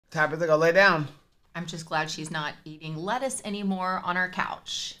Tabitha, go lay down. I'm just glad she's not eating lettuce anymore on our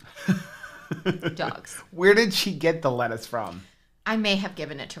couch. Dogs. Where did she get the lettuce from? I may have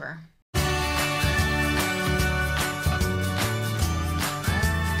given it to her.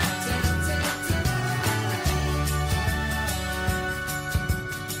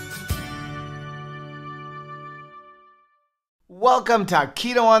 Welcome to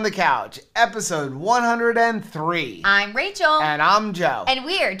Keto on the Couch, episode 103. I'm Rachel. And I'm Joe. And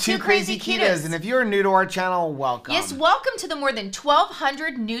we're two crazy ketos. And if you're new to our channel, welcome. Yes, welcome to the more than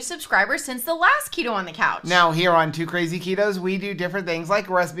 1,200 new subscribers since the last Keto on the Couch. Now, here on Two Crazy Ketos, we do different things like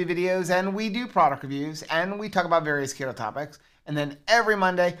recipe videos, and we do product reviews, and we talk about various keto topics. And then every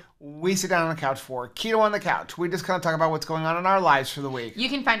Monday, we sit down on the couch for Keto on the Couch. We just kind of talk about what's going on in our lives for the week. You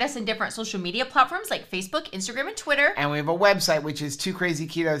can find us in different social media platforms like Facebook, Instagram, and Twitter. And we have a website, which is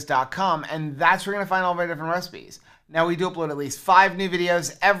twocrazyketos.com, and that's where you're going to find all of our different recipes. Now, we do upload at least 5 new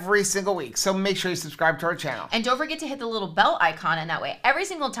videos every single week, so make sure you subscribe to our channel. And don't forget to hit the little bell icon, and that way, every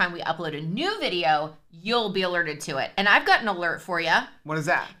single time we upload a new video, you'll be alerted to it. And I've got an alert for you. What is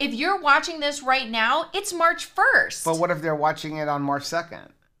that? If you're watching this right now, it's March 1st. But what if they're watching it on March 2nd?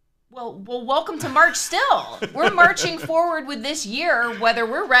 Well, welcome to March still. We're marching forward with this year, whether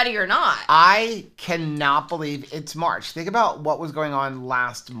we're ready or not. I cannot believe it's March. Think about what was going on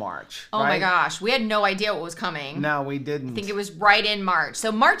last March. Oh my gosh, we had no idea what was coming. No, we didn't. I think it was right in March.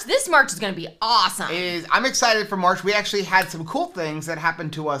 So this March is going to be awesome. I'm excited for March. We actually had some cool things that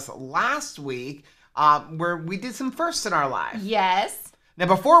happened to us last week where we did some firsts in our life. Yes. Now,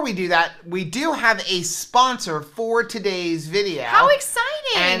 before we do that, we do have a sponsor for today's video. How exciting!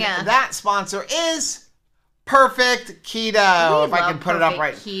 And that sponsor is Perfect Keto, if I can put it up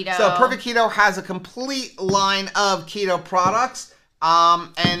right. Keto. So Perfect Keto has a complete line of keto products.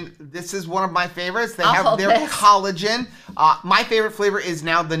 And this is one of my favorites. They have their collagen. My favorite flavor is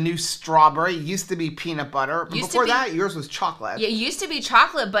now the new strawberry. It used to be peanut butter. Before that, yours was chocolate. Yeah, it used to be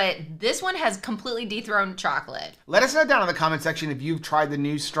chocolate, but this one has completely dethroned chocolate. Let us know down in the comment section if you've tried the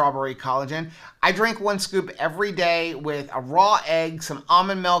new strawberry collagen. I drink 1 scoop every day with a raw egg, some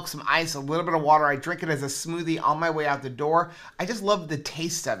almond milk, some ice, a little bit of water. I drink it as a smoothie on my way out the door. I just love the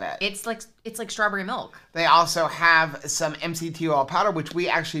taste of it. It's like strawberry milk. They also have some MCT oil powder, which we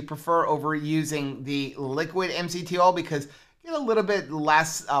actually prefer over using the liquid MCT oil because you get a little bit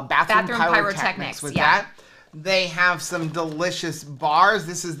less bathroom pyrotechnics with that. They have some delicious bars.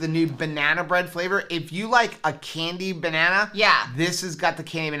 This is the new banana bread flavor. If you like a candy banana, this has got the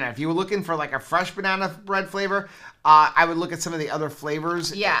candy banana. If you were looking for like a fresh banana bread flavor, I would look at some of the other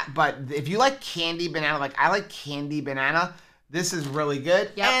flavors. Yeah. But if you like candy banana, like I like candy banana, this is really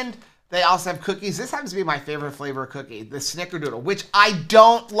good. Yep. And they also have cookies. This happens to be my favorite flavor cookie, the Snickerdoodle, which I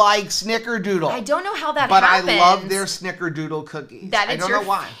don't like Snickerdoodle. I don't know how that happens. But happens. I love their Snickerdoodle cookies. That is I don't your know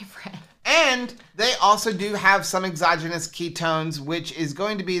why. favorite. And they also do have some exogenous ketones, which is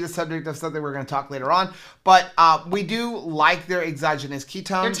going to be the subject of something we're going to talk later on. But we do like their exogenous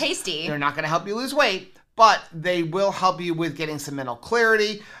ketones. They're tasty. They're not going to help you lose weight, but they will help you with getting some mental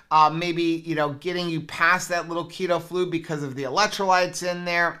clarity. Maybe, getting you past that little keto flu because of the electrolytes in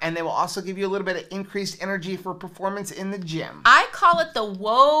there. And they will also give you a little bit of increased energy for performance in the gym. I call it the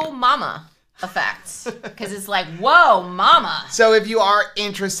whoa mama effects because it's like, whoa mama. So if you are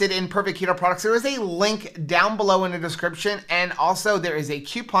interested in Perfect Keto products, there is a link down below in the description, and also there is a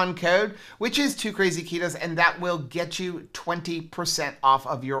coupon code which is 2crazyketos, and that will get you 20% off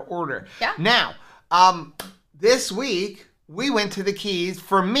of your order. Yeah. Now, this week we went to the Keys,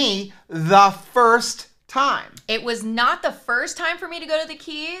 for me, the first time. It was not the first time for me to go to the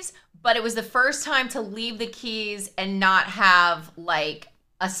Keys, but it was the first time to leave the Keys and not have like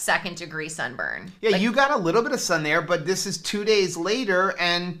a 2nd-degree sunburn. Yeah, you got a little bit of sun there, but this is 2 days later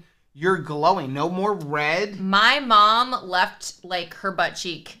and you're glowing. No more red. My mom left like her butt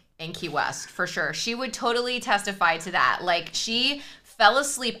cheek in Key West for sure. She would totally testify to that. Like she fell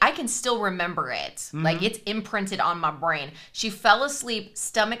asleep. I can still remember it. Mm-hmm. Like it's imprinted on my brain. She fell asleep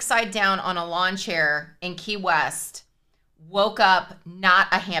stomach side down on a lawn chair in Key West. Woke up not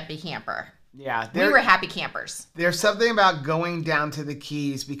a happy camper. Yeah, we were happy campers. There's something about going down to the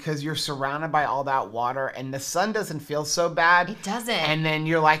Keys because you're surrounded by all that water and the sun doesn't feel so bad. It doesn't. And then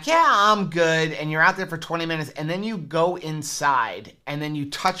you're like, yeah, I'm good. And you're out there for 20 minutes and then you go inside and then you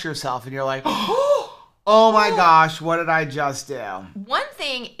touch yourself and you're like, oh my gosh, what did I just do? One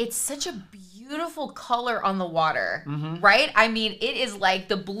thing, it's such a beautiful color on the water, right? I mean, it is like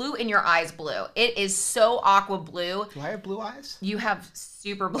the blue in your eyes blue. It is so aqua blue. Do I have blue eyes? You have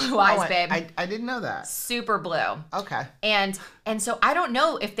super blue eyes, babe. I didn't know that. Super blue. Okay. And so I don't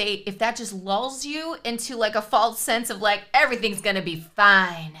know if that just lulls you into like a false sense of like everything's gonna be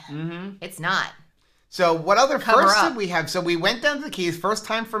fine. It's not. So what other firsts did we have? So we went down to the Keys, first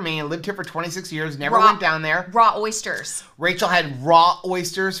time for me. I lived here for 26 years, never went down there. Raw oysters. Rachel had raw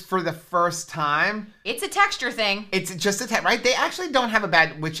oysters for the first time. It's a texture thing. It's just a texture, right? They actually don't have a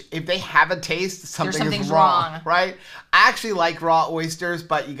bad, which if they have a taste, something's is wrong, right? I actually like raw oysters,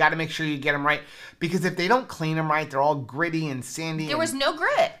 but you got to make sure you get them right. Because if they don't clean them right, they're all gritty and sandy. There was no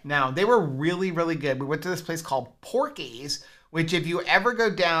grit. No, they were really, really good. We went to this place called Porky's, which if you ever go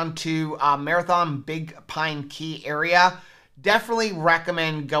down to Marathon Big Pine Key area, definitely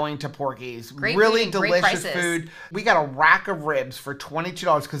recommend going to Porky's. Great really food, delicious food. We got a rack of ribs for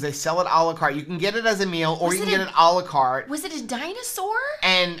 $22 because they sell it a la carte. You can get it as a meal or you can get it a la carte. Was it a dinosaur?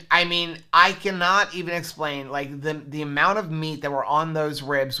 And I mean, I cannot even explain like the amount of meat that were on those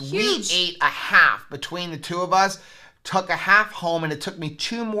ribs. Huge. We ate a half between the two of us, took a half home, and it took me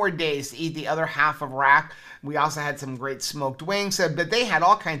 2 more days to eat the other half of rack. We also had some great smoked wings, but they had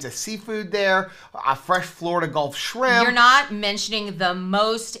all kinds of seafood there, fresh Florida Gulf shrimp. You're not mentioning the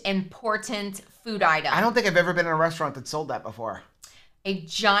most important food item. I don't think I've ever been in a restaurant that sold that before. A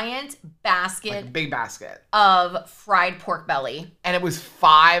giant basket. Like a big basket. Of fried pork belly. And it was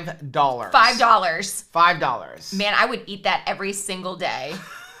 $5. $5. $5. Man, I would eat that every single day.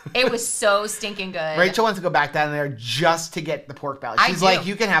 It was so stinking good. Rachel wants to go back down there just to get the pork belly. She's like,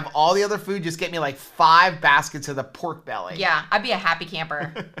 you can have all the other food, just get me like 5 baskets of the pork belly. Yeah, I'd be a happy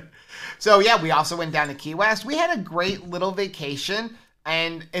camper. So yeah, we also went down to Key West. We had a great little vacation.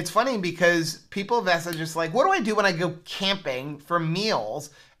 And it's funny because people have asked us just like, what do I do when I go camping for meals?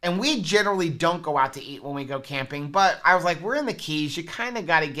 And we generally don't go out to eat when we go camping. But I was like, we're in the Keys. You kind of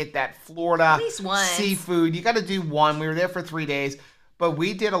got to get that Florida at least once. Seafood. You got to do one. We were there for 3 days. But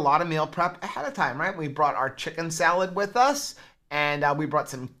we did a lot of meal prep ahead of time, right? We brought our chicken salad with us, and we brought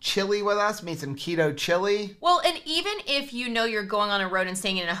some chili with us, made some keto chili. Well, and even if you know you're going on a road and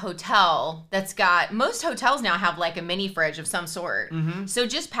staying in a hotel that's got, most hotels now have like a mini fridge of some sort. So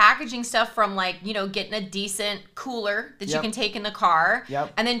just packaging stuff from like, you know, getting a decent cooler that you can take in the car,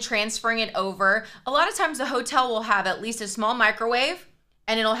 and then transferring it over. A lot of times the hotel will have at least a small microwave,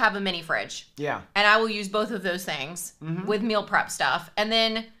 and it'll have a mini fridge. Yeah. And I will use both of those things with meal prep stuff. And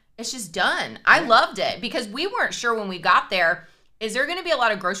then it's just done. I loved it because we weren't sure when we got there, is there going to be a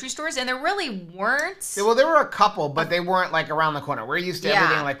lot of grocery stores? And there really weren't. Yeah, well, there were a couple, but they weren't like around the corner. We're used to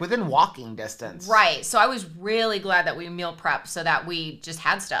everything like within walking distance. Right. So I was really glad that we meal prepped so that we just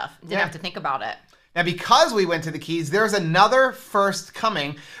had stuff. Didn't have to think about it. Now, because we went to the Keys, there's another first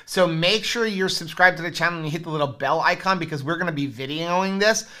coming. So make sure you're subscribed to the channel and you hit the little bell icon because we're going to be videoing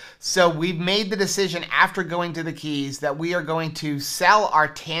this. So we've made the decision after going to the Keys that we are going to sell our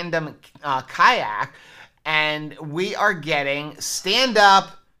tandem kayak, and we are getting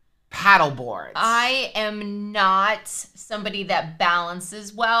stand-up paddle boards. I am not somebody that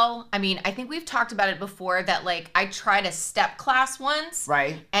balances well. I mean, I think we've talked about it before that like I tried a step class once.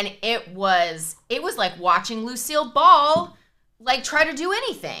 Right. And it was like watching Lucille Ball like try to do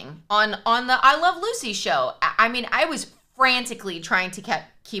anything on the I Love Lucy show. I mean, I was frantically trying to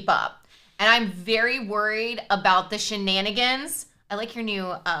keep up. And I'm very worried about the shenanigans. I like your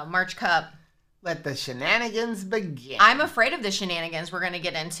new March Cup. Let the shenanigans begin. I'm afraid of the shenanigans we're going to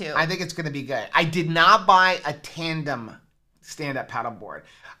get into. I think it's going to be good. I did not buy a tandem stand-up paddleboard.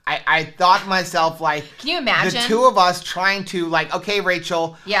 I thought to myself, like, can you imagine the two of us trying to, like, okay,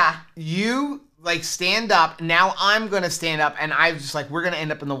 Rachel, you, like, stand up. Now I'm going to stand up. And I was just like, we're going to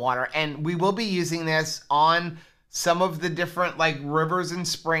end up in the water. And we will be using this on some of the different, like, rivers and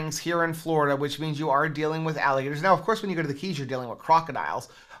springs here in Florida, which means you are dealing with alligators. Now, of course, when you go to the Keys, you're dealing with crocodiles.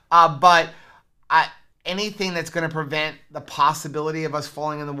 But anything that's going to prevent the possibility of us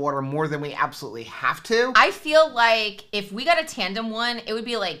falling in the water more than we absolutely have to. I feel like if we got a tandem one, it would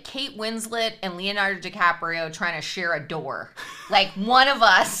be like Kate Winslet and Leonardo DiCaprio trying to share a door. Like one of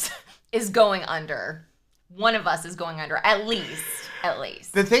us is going under. One of us is going under, at least.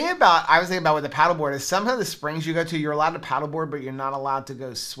 The thing I was thinking about with the paddleboard is some of the springs you go to, you're allowed to paddleboard, but you're not allowed to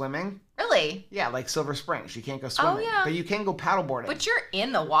go swimming. Really? Yeah, like Silver Springs. You can't go swimming. Oh, yeah. But you can go paddleboarding. But you're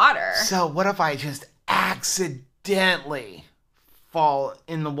in the water. So what if I just accidentally fall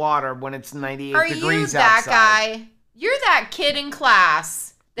in the water when it's 98 degrees outside? Are you that guy? You're that kid in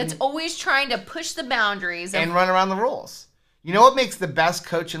class that's always trying to push the boundaries. And run around the rules. You know what makes the best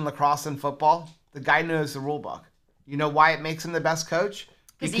coach in lacrosse and football? The guy who knows the rule book. You know why it makes him the best coach?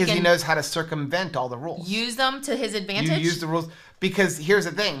 Because he knows how to circumvent all the rules. Use them to his advantage? You use the rules. Because here's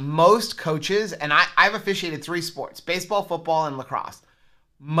the thing. Most coaches, and I've officiated 3 sports, baseball, football, and lacrosse.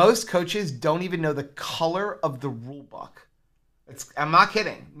 Most coaches don't even know the color of the rule book. I'm not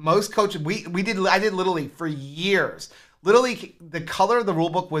kidding. Most coaches, I did Little League for years. Little League, the color of the rule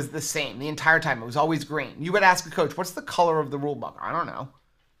book was the same the entire time. It was always green. You would ask a coach, what's the color of the rule book? I don't know.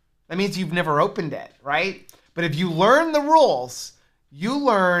 That means you've never opened it, right? But if you learn the rules, you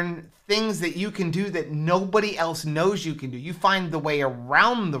learn things that you can do that nobody else knows you can do. You find the way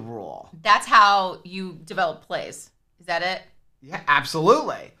around the rule. That's how you develop plays. Is that it? Yeah,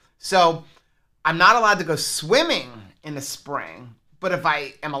 absolutely. So I'm not allowed to go swimming in the spring, but if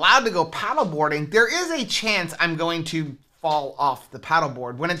I am allowed to go paddleboarding, there is a chance I'm going to fall off the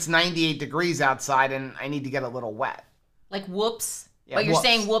paddleboard when it's 98 degrees outside and I need to get a little wet. Like whoops? Yeah, but you're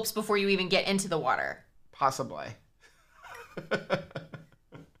saying whoops before you even get into the water. Possibly.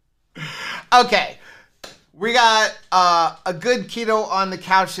 Okay. We got a good keto on the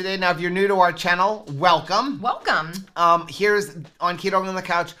couch today. Now, if you're new to our channel, welcome. Welcome. Here's on Keto on the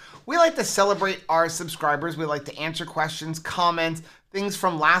Couch. We like to celebrate our subscribers. We like to answer questions, comments, things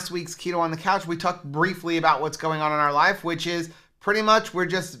from last week's Keto on the Couch. We talked briefly about what's going on in our life, which is pretty much we're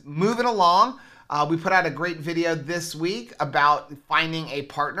just moving along. We put out a great video this week about finding a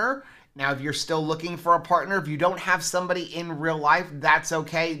partner. Now, if you're still looking for a partner, if you don't have somebody in real life, that's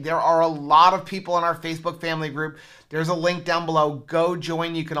okay. There are a lot of people in our Facebook family group. There's a link down below. Go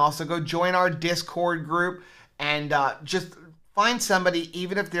join. You can also go join our Discord group and just find somebody,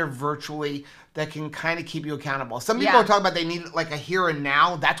 even if they're virtually, that can kind of keep you accountable. Some people are talking about they need like a here and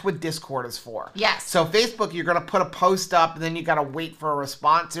now. That's what Discord is for. Yes. So Facebook, you're going to put a post up, and then you got to wait for a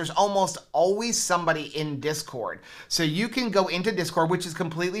response. There's almost always somebody in Discord. So you can go into Discord, which is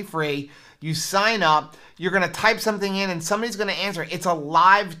completely free. You sign up, you're going to type something in, and somebody's going to answer. It's a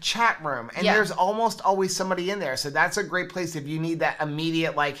live chat room, and there's almost always somebody in there. So that's a great place if you need that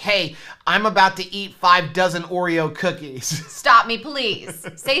immediate, like, hey, I'm about to eat 5 dozen Oreo cookies. Stop me, please.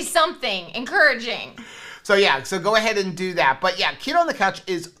 Say something encouraging. So yeah, so go ahead and do that. But yeah, Keto on the Couch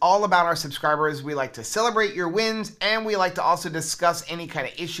is all about our subscribers. We like to celebrate your wins, and we like to also discuss any kind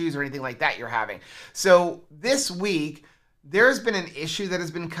of issues or anything like that you're having. So this week, there's been an issue that has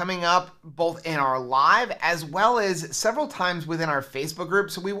been coming up both in our live as well as several times within our Facebook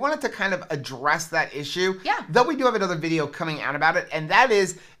group. So we wanted to kind of address that issue. Yeah. Though we do have another video coming out about it, and that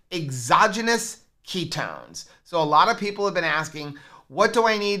is exogenous ketones. So a lot of people have been asking, what do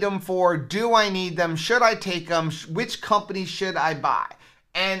I need them for? Do I need them? Should I take them? Which company should I buy?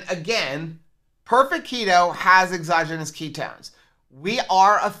 And again, Perfect Keto has exogenous ketones. We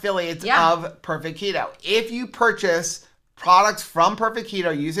are affiliates of Perfect Keto. If you purchase products from Perfect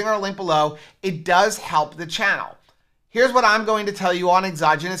Keto using our link below, it does help the channel. Here's what I'm going to tell you on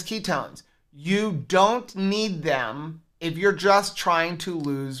exogenous ketones. You don't need them if you're just trying to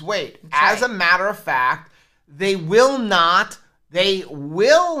lose weight. As a matter of fact, they will not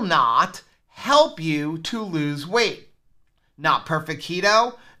help you to lose weight. Not Perfect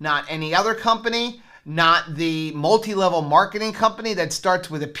Keto, not any other company, not the multi-level marketing company that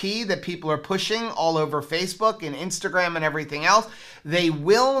starts with a P that people are pushing all over Facebook and Instagram and everything else. They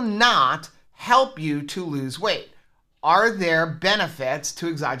will not help you to lose weight. Are there benefits to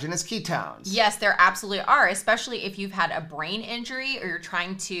exogenous ketones? Yes, there absolutely are, especially if you've had a brain injury or you're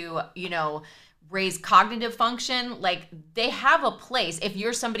trying to, raise cognitive function. Like, they have a place. If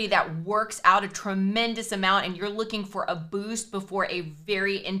you're somebody that works out a tremendous amount and you're looking for a boost before a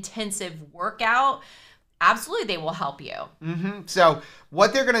very intensive workout, absolutely they will help you. So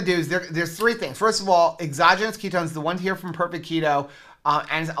what they're going to do is there's 3 things. First of all, exogenous ketones, the one here from Perfect Keto,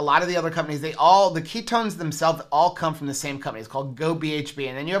 and a lot of the other companies, the ketones themselves all come from the same company. It's called Go BHB.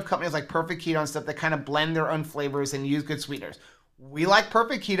 And then you have companies like Perfect Keto and stuff that kind of blend their own flavors and use good sweeteners. We like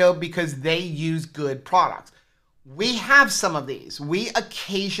Perfect Keto because they use good products. We have some of these. We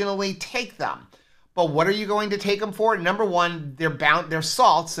occasionally take them. But what are you going to take them for? Number one, they're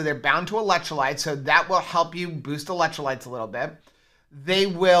salts, so they're bound to electrolytes, so that will help you boost electrolytes a little bit. They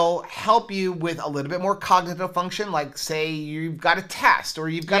will help you with a little bit more cognitive function, like say you've got a test or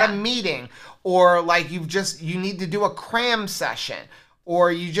you've got a meeting, or like you need to do a cram session,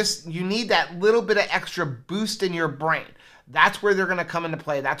 or you need that little bit of extra boost in your brain. That's where they're going to come into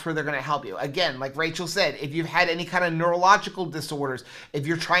play. That's where they're going to help you. Again, like Rachel said, if you've had any kind of neurological disorders, if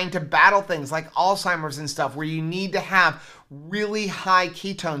you're trying to battle things like Alzheimer's and stuff where you need to have really high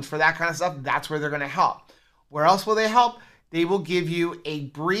ketones for that kind of stuff, that's where they're going to help. Where else will they help? They will give you a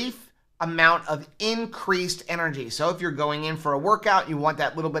brief amount of increased energy. So if you're going in for a workout, you want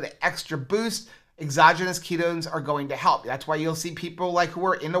that little bit of extra boost, exogenous ketones are going to help. That's why you'll see people like who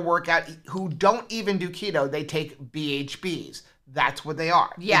are in the workout who don't even do keto. They take BHBs. That's what they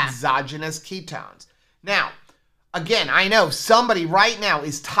are. Yeah. Exogenous ketones. Now, again, I know somebody right now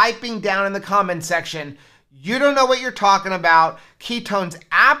is typing down in the comment section, you don't know what you're talking about. Ketones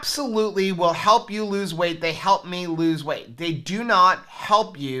absolutely will help you lose weight. They help me lose weight. They do not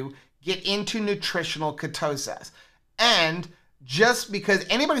help you get into nutritional ketosis. And just because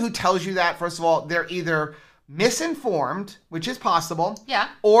anybody who tells you that, first of all, they're either misinformed, which is possible,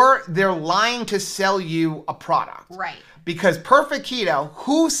 or they're lying to sell you a product. Right. Because Perfect Keto,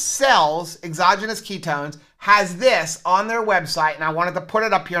 who sells exogenous ketones, has this on their website, and I wanted to put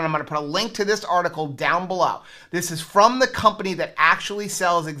it up here, and I'm going to put a link to this article down below. This is from the company that actually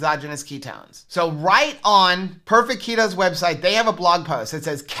sells exogenous ketones. So right on Perfect Keto's website, they have a blog post that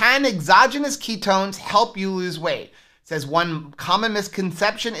says, can exogenous ketones help you lose weight? It says, one common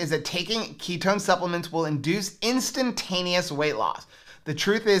misconception is that taking ketone supplements will induce instantaneous weight loss. The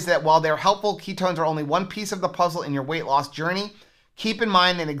truth is that while they're helpful, ketones are only one piece of the puzzle in your weight loss journey. Keep in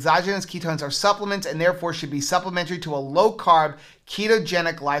mind that exogenous ketones are supplements and therefore should be supplementary to a low-carb,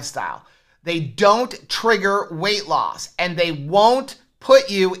 ketogenic lifestyle. They don't trigger weight loss, and they won't put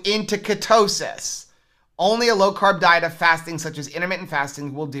you into ketosis. Only a low-carb diet of fasting, such as intermittent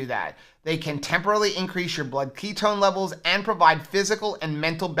fasting, will do that. They can temporarily increase your blood ketone levels and provide physical and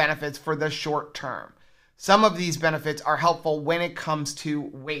mental benefits for the short term. Some of these benefits are helpful when it comes to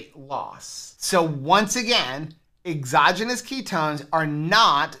weight loss. So once again, exogenous ketones are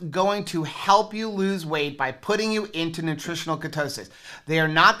not going to help you lose weight by putting you into nutritional ketosis. They are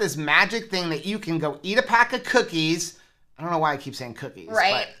not this magic thing that you can go eat a pack of cookies. I don't know why I keep saying cookies.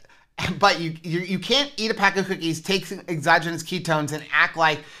 Right. But you can't eat a pack of cookies, take exogenous ketones, and act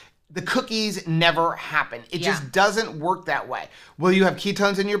like the cookies never happen. It just doesn't work that way. Will you have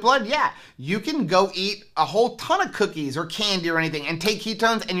ketones in your blood? Yeah. You can go eat a whole ton of cookies or candy or anything and take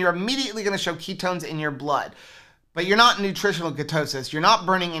ketones, and you're immediately going to show ketones in your blood. But you're not in nutritional ketosis. You're not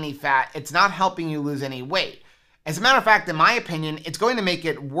burning any fat. It's not helping you lose any weight. As a matter of fact, in my opinion, it's going to make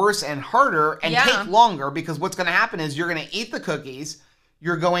it worse and harder and take longer, because what's going to happen is you're going to eat the cookies.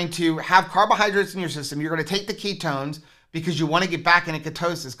 You're going to have carbohydrates in your system. You're going to take the ketones because you want to get back into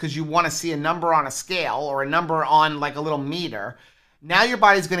ketosis, because you want to see a number on a scale or a number on like a little meter. Now your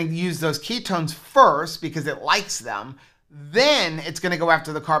body's going to use those ketones first because it likes them. Then it's going to go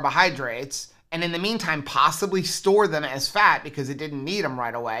after the carbohydrates. And in the meantime, possibly store them as fat because it didn't need them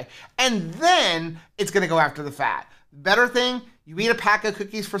right away. And then it's going to go after the fat. Better thing, you eat a pack of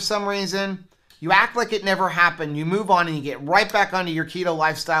cookies for some reason, you act like it never happened, you move on and you get right back onto your keto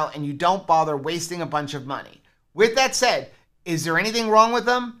lifestyle, and you don't bother wasting a bunch of money. With that said, is there anything wrong with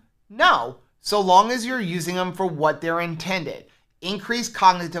them? No, so long as you're using them for what they're intended. Increased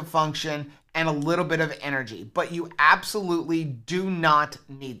cognitive function and a little bit of energy, but you absolutely do not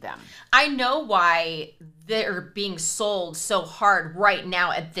need them. I know why they're being sold so hard right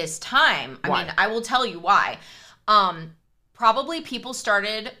now at this time. I mean, I will tell you why. Probably people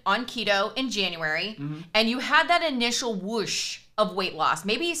started on keto in January, and you had that initial whoosh of weight loss,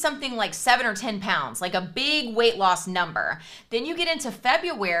 maybe something like 7 or 10 pounds, like a big weight loss number. Then you get into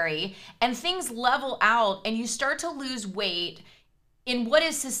February and things level out and you start to lose weight in what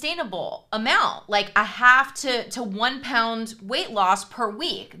is sustainable amount, like a half to 1 pound weight loss per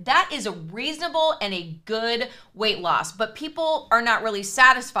week. That is a reasonable and a good weight loss, but people are not really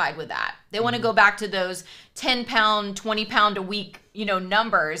satisfied with that. They want to go back to those 10 pound, 20 pound a week,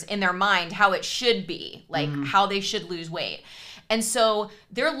 numbers in their mind, how it should be, like how they should lose weight. And so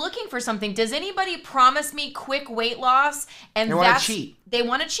they're looking for something. Does anybody promise me quick weight loss? And they want to cheat. They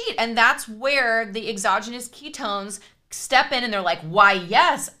want to cheat. And that's where the exogenous ketones step in, and they're like, why,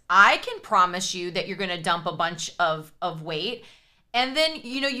 yes, I can promise you that you're going to dump a bunch of weight. And then,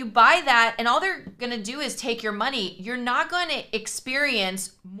 you buy that, and all they're going to do is take your money. You're not going to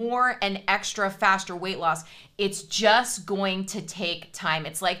experience more and extra faster weight loss. It's just going to take time.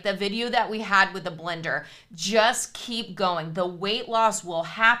 It's like the video that we had with the blender. Just keep going. The weight loss will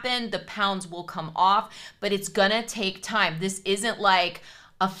happen. The pounds will come off, but it's going to take time. This isn't like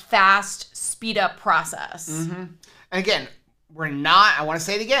a fast, speed up process. And again, I want to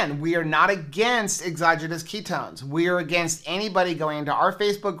say it again, we are not against exogenous ketones. We are against anybody going into our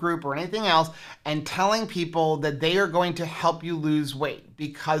Facebook group or anything else and telling people that they are going to help you lose weight,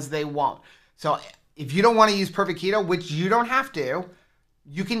 because they won't. So if you don't want to use Perfect Keto, which you don't have to,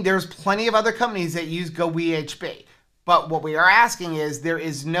 there's plenty of other companies that use GoWHB. But what we are asking is, there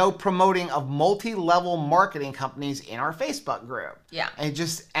is no promoting of multi-level marketing companies in our Facebook group. Yeah.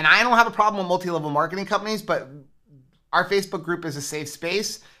 And I don't have a problem with multi-level marketing companies, but our Facebook group is a safe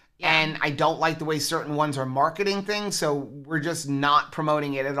space. And I don't like the way certain ones are marketing things, so we're just not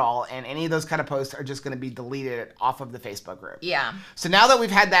promoting it at all. And any of those kind of posts are just going to be deleted off of the Facebook group. Yeah. So now that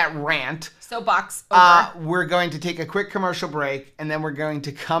we've had that rant, soapbox over. We're going to take a quick commercial break, and then we're going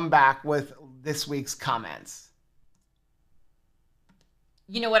to come back with this week's comments.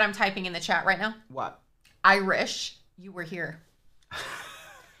 You know what I'm typing in the chat right now? What? Irish, you were here.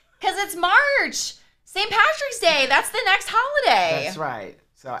 Because it's March. St. Patrick's Day. That's the next holiday. That's right.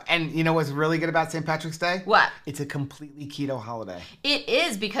 So, and you know what's really good about St. Patrick's Day? What? It's a completely keto holiday. It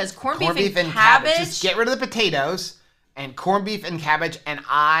is, because corned beef and cabbage. Just get rid of the potatoes and corned beef and cabbage. And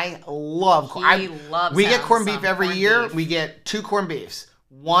I love corned beef. We get corned beef every year. We get 2 corned beefs.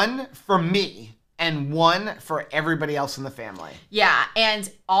 One for me and one for everybody else in the family. Yeah, and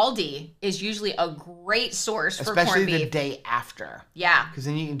Aldi is usually a great source for corned beef. Especially the day after. Yeah. Because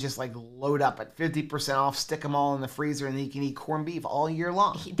then you can just like load up at 50% off, stick them all in the freezer, and then you can eat corned beef all year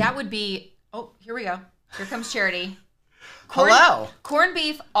long. That would be, oh, here we go. Here comes Charity. Hello. Corned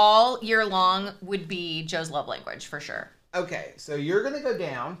beef all year long would be Joe's love language for sure. Okay, so you're going to go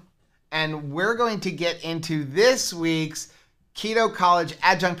down, and we're going to get into this week's Keto College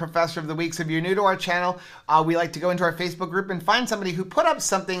Adjunct Professor of the Week. So if you're new to our channel, we like to go into our Facebook group and find somebody who put up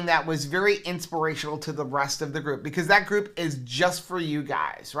something that was very inspirational to the rest of the group, because that group is just for you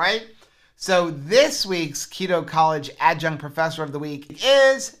guys, right? So this week's Keto College Adjunct Professor of the Week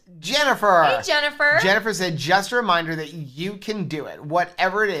is Jennifer. Hey, Jennifer. Jennifer said, just a reminder that you can do it.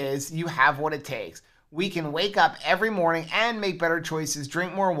 Whatever it is, you have what it takes. We can wake up every morning and make better choices,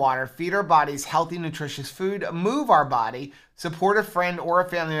 drink more water, feed our bodies healthy, nutritious food, move our body, support a friend or a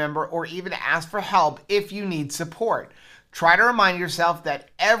family member, or even ask for help if you need support. Try to remind yourself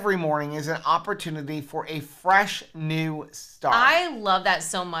that every morning is an opportunity for a fresh new start. I love that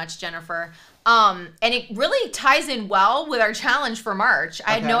so much, Jennifer. And it really ties in well with our challenge for March.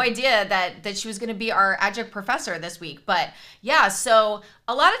 I had no idea that she was going to be our adjunct professor this week. But yeah, so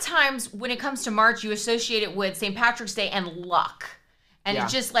a lot of times when it comes to March, you associate it with St. Patrick's Day and luck. And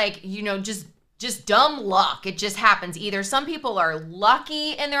it's just like, you know, just dumb luck. It just happens. Either some people are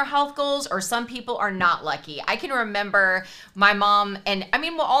lucky in their health goals or some people are not lucky. I can remember my mom and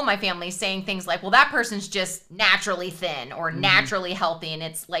all my family saying things like, well, that person's just naturally thin or naturally healthy. And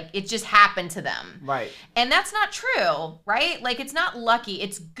it's like, it just happened to them. Right. And that's not true, right? Like, it's not lucky.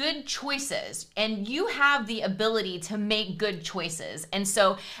 It's good choices. And you have the ability to make good choices. And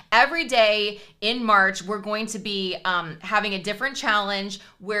so every day in March, we're going to be having a different challenge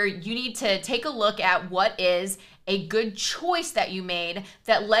where you need to take a look at what is a good choice that you made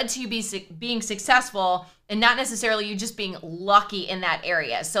that led to you being successful, and not necessarily you just being lucky in that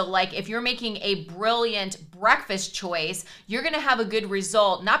area. So like if you're making a brilliant breakfast choice, you're going to have a good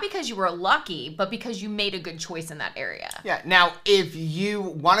result, not because you were lucky, but because you made a good choice in that area. Yeah. Now, if you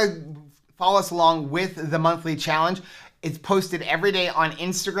want to follow us along with the monthly challenge, it's posted every day on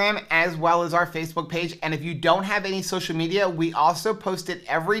Instagram as well as our Facebook page. And if you don't have any social media, we also post it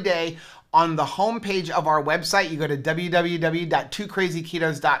every day on the homepage of our website. You go to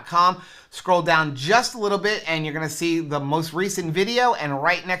www.twocrazyketos.com, scroll down just a little bit, and you're going to see the most recent video. And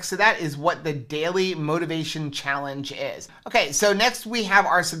right next to that is what the daily motivation challenge is. Okay, so next we have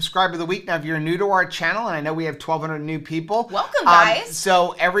our subscriber of the week. Now, if you're new to our channel, and I know we have 1,200 new people. Welcome, guys.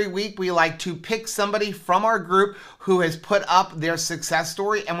 So every week we like to pick somebody from our group who has put up their success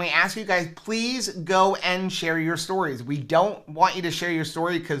story, and we ask you guys, please go and share your stories. We don't want you to share your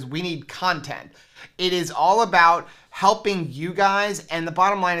story because we need content. It is all about helping you guys, and the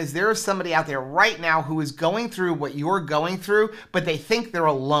bottom line is there is somebody out there right now who is going through what you're going through, but they think they're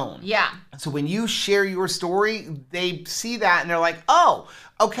alone. Yeah. So when you share your story, they see that and they're like, oh,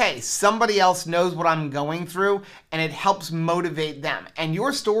 okay, somebody else knows what I'm going through, and it helps motivate them. And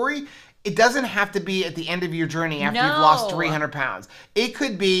your story, it doesn't have to be at the end of your journey after you've lost 300 pounds. It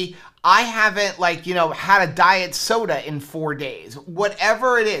could be, I haven't had a diet soda in 4 days.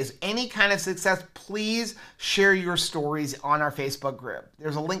 Whatever it is, any kind of success, please share your stories on our Facebook group.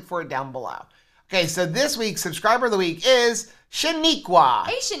 There's a link for it down below. Okay, so this week's subscriber of the week is Shaniqua.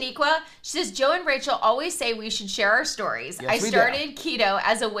 Hey, Shaniqua. She says, Joe and Rachel always say we should share our stories. Yes, I started keto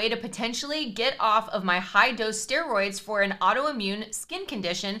as a way to potentially get off of my high-dose steroids for an autoimmune skin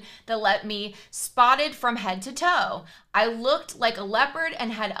condition that left me spotted from head to toe. I looked like a leopard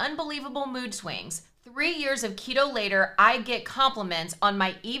and had unbelievable mood swings. 3 years of keto later, I get compliments on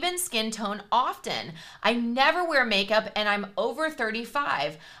my even skin tone often. I never wear makeup and I'm over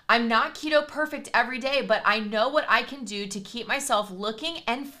 35. I'm not keto perfect every day, but I know what I can do to keep myself looking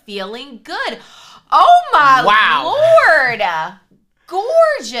and feeling good. Oh my Lord!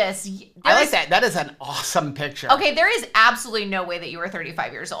 gorgeous. I like that. That is an awesome picture. Okay, there is absolutely no way that you were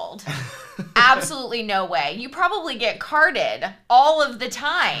 35 years old. Absolutely no way. You probably get carded all of the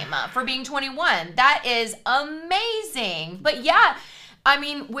time for being 21. That is amazing. But yeah, I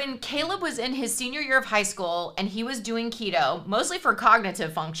mean, when Caleb was in his senior year of high school and he was doing keto, mostly for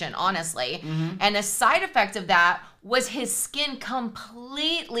cognitive function, honestly, and a side effect of that was his skin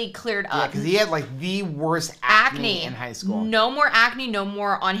completely cleared up. Yeah, because he had like the worst acne in high school. No more acne, no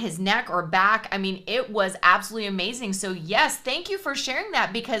more on his neck or back. I mean, it was absolutely amazing. So yes, thank you for sharing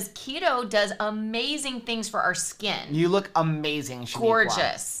that because keto does amazing things for our skin. You look amazing, Shaniqua.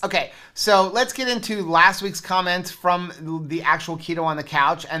 Gorgeous. Okay, so let's get into last week's comments from the actual Keto on the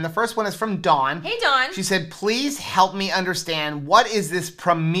Couch. And the first one is from Dawn. Hey, Dawn. She said, please help me understand what is this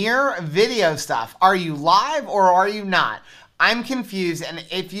premiere video stuff? Are you live or are you not? I'm confused, and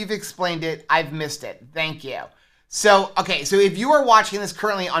if you've explained it, I've missed it. Thank you. So, okay, so if you are watching this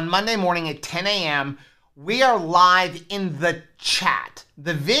currently on Monday morning at 10 a.m., we are live in the chat.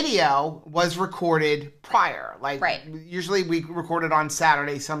 The video was recorded prior. Like, usually we record it on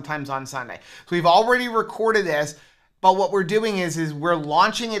Saturday, sometimes on Sunday. So we've already recorded this, but what we're doing is we're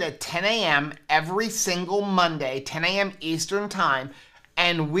launching it at 10 a.m. every single Monday, 10 a.m. Eastern time,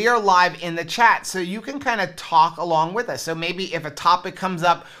 and we are live in the chat, so you can kind of talk along with us. So maybe if a topic comes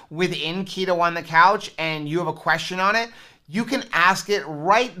up within Keto on the Couch and you have a question on it, you can ask it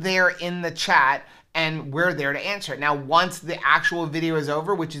right there in the chat, and we're there to answer it. Now, once the actual video is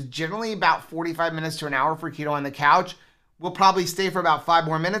over, which is generally about 45 minutes to an hour for Keto on the Couch, we'll probably stay for about 5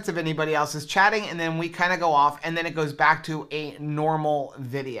 more minutes if anybody else is chatting, and then we kind of go off, and then it goes back to a normal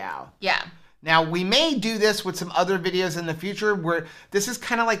video. Yeah. Now, we may do this with some other videos in the future where this is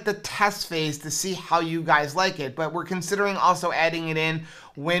kind of like the test phase to see how you guys like it, but we're considering also adding it in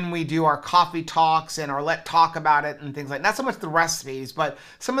when we do our coffee talks and our let talk about it and things like that. Not so much the recipes, but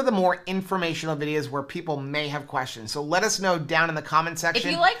some of the more informational videos where people may have questions. So let us know down in the comment section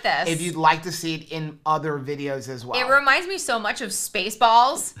if you like this, if you'd like to see it in other videos as well. It reminds me so much of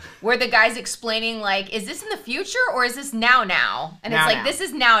Spaceballs, where the guy's explaining like, is this in the future or is this now? And it's like, this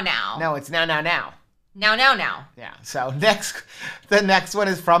is now. No, it's now. Now. Yeah, so the next one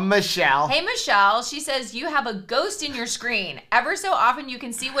is from Michelle. Hey, Michelle. She says, you have a ghost in your screen. Ever so often, you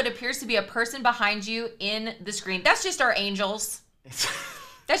can see what appears to be a person behind you in the screen. That's just our angels.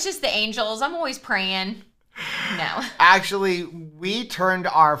 That's just the angels. I'm always praying. No. Actually, we turned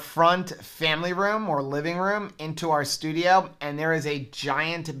our front family room or living room into our studio, and there is a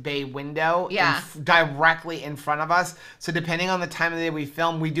giant bay window directly in front of us. So depending on the time of the day we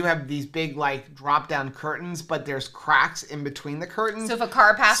film, we do have these big like drop down curtains, but there's cracks in between the curtains. So if a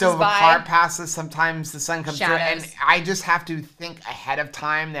car passes sometimes the sun comes through, and I just have to think ahead of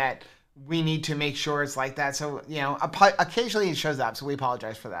time that we need to make sure it's like that. So, you know, occasionally it shows up, so we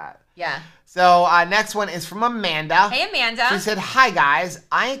apologize for that. Yeah. So next one is from Amanda. Hey, Amanda. She said, hi, guys.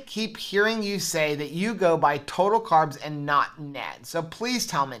 I keep hearing you say that you go by total carbs and not net. So please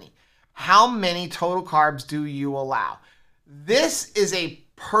tell me, how many total carbs do you allow? This is a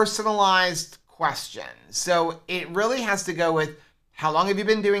personalized question. So it really has to go with how long have you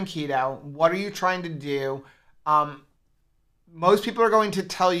been doing keto? What are you trying to do? Most people are going to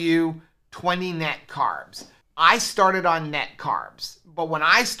tell you 20 net carbs. I started on net carbs. But when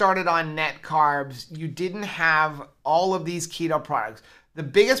I started on net carbs, you didn't have all of these keto products. The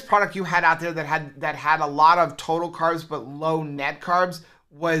biggest product you had out there that had a lot of total carbs but low net carbs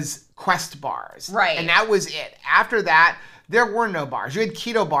was Quest bars. Right. And that was it. After that, there were no bars. You had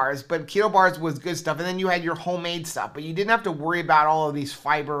keto bars, but keto bars was good stuff. And then you had your homemade stuff, but you didn't have to worry about all of these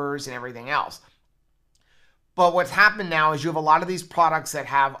fibers and everything else. But what's happened now is you have a lot of these products that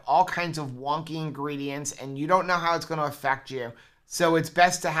have all kinds of wonky ingredients, and you don't know how it's going to affect you. So it's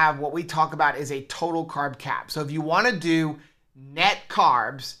best to have what we talk about is a total carb cap. So if you want to do net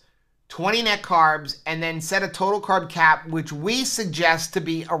carbs, 20 net carbs, and then set a total carb cap, which we suggest to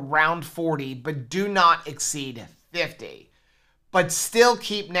be around 40, but do not exceed 50. But still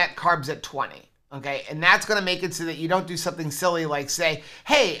keep net carbs at 20. Okay, and that's going to make it so that you don't do something silly like say,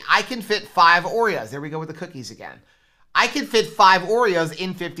 hey, I can fit 5 Oreos. There we go with the cookies again. I can fit 5 Oreos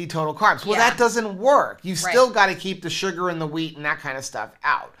in 50 total carbs. Well, that doesn't work. You've still got to keep the sugar and the wheat and that kind of stuff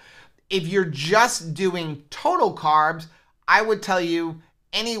out. If you're just doing total carbs, I would tell you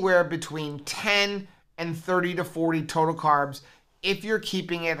anywhere between 10 and 30 to 40 total carbs if you're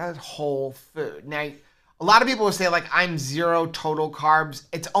keeping it a whole food. Now, a lot of people will say, like, I'm 0 total carbs.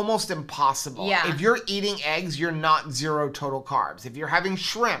 It's almost impossible. Yeah. If you're eating eggs, you're not 0 total carbs. If you're having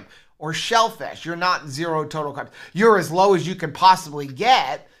shrimp or shellfish, you're not 0 total carbs. You're as low as you can possibly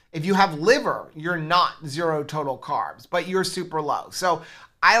get, If you have liver, you're not 0 total carbs, but you're super low. So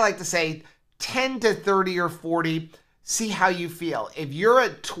I like to say 10 to 30 or 40, see how you feel. If you're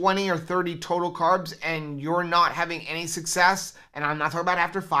at 20 or 30 total carbs and you're not having any success, and I'm not talking about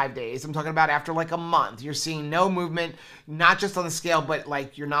after 5 days, I'm talking about after like a month, you're seeing no movement, not just on the scale, but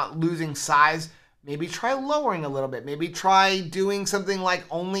like you're not losing size, maybe try lowering a little bit. Maybe try doing something like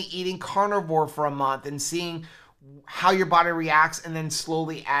only eating carnivore for a month and seeing how your body reacts, and then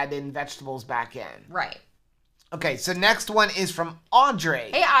slowly add in vegetables back in. Right. Okay, so next one is from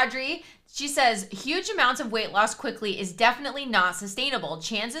Audrey. Hey, Audrey. She says, huge amounts of weight loss quickly is definitely not sustainable.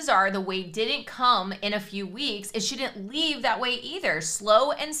 Chances are the weight didn't come in a few weeks. It shouldn't leave that way either.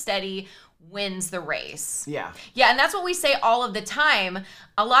 Slow and steady wins the race. Yeah. Yeah, and that's what we say all of the time.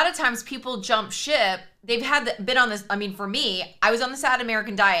 A lot of times people jump ship. They've been on this. I mean, for me, I was on the Sad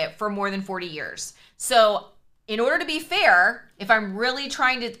American diet for more than 40 years. So in order to be fair, if I'm really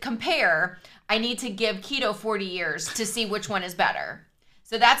trying to compare, I need to give keto 40 years to see which one is better.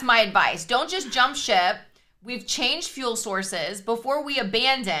 So that's my advice. Don't just jump ship. We've changed fuel sources. Before we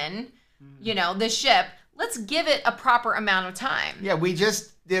abandon, the ship, let's give it a proper amount of time. Yeah, we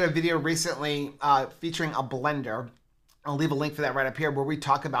just did a video recently featuring a blender. I'll leave a link for that right up here, where we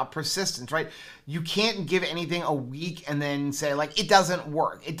talk about persistence, right? You can't give anything a week and then say like, it doesn't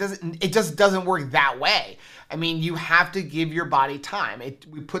work. It just doesn't work that way. I mean, you have to give your body time.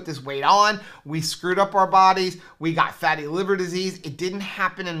 We put this weight on, we screwed up our bodies, we got fatty liver disease. It didn't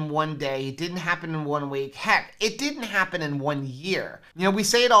happen in one day. It didn't happen in 1 week. Heck, it didn't happen in 1 year. We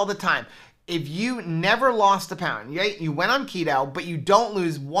say it all the time. If you never lost a pound, you went on keto, but you don't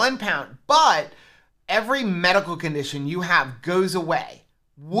lose 1 pound, but every medical condition you have goes away,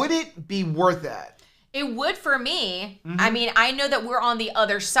 would it be worth it? It would for me. I mean, I know that we're on the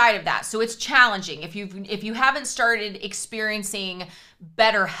other side of that, so it's challenging. If you haven't started experiencing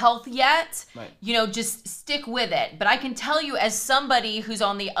better health yet, right, just stick with it. But I can tell you, as somebody who's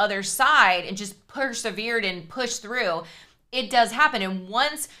on the other side and just persevered and pushed through, it does happen. And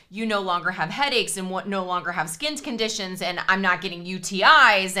once you no longer have headaches and no longer have skin conditions, and I'm not getting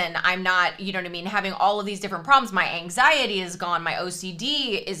UTIs, and I'm not, having all of these different problems, my anxiety is gone, my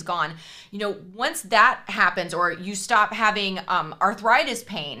OCD is gone. Once that happens, or you stop having arthritis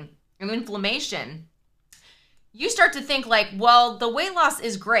pain and inflammation, you start to think like, well, the weight loss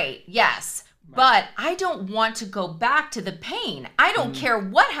is great, yes, but I don't want to go back to the pain. I don't care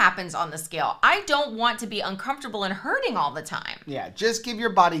what happens on the scale. I don't want to be uncomfortable and hurting all the time. Yeah, just give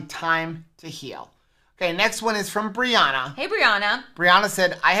your body time to heal. Okay, next one is from Brianna. Hey, Brianna. Brianna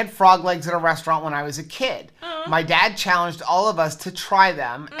said, I had frog legs at a restaurant when I was a kid. My dad challenged all of us to try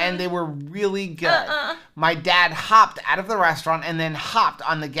them, and they were really good. My dad hopped out of the restaurant and then hopped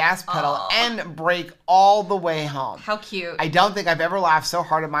on the gas pedal and braked all the way home. How cute. I don't think I've ever laughed so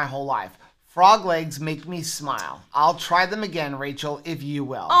hard in my whole life. Frog legs make me smile. I'll try them again, Rachel, if you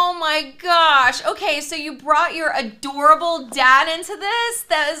will. Oh my gosh. Okay, so you brought your adorable dad into this?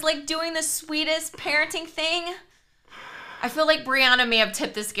 That is like doing the sweetest parenting thing? I feel like Brianna may have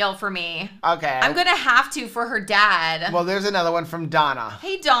tipped the scale for me. Okay. I'm going to have to for her dad. Well, there's another one from Donna.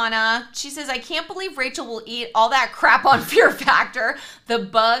 Hey, Donna. She says, I can't believe Rachel will eat all that crap on Fear Factor. The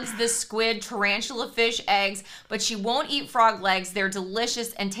bugs, the squid, tarantula fish, eggs, but she won't eat frog legs. They're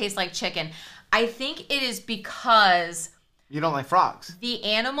delicious and taste like chicken. I think it is because you don't like frogs. The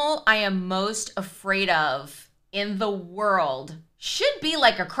animal I am most afraid of in the world should be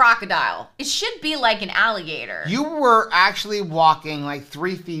like a crocodile. It should be like an alligator. You were actually walking like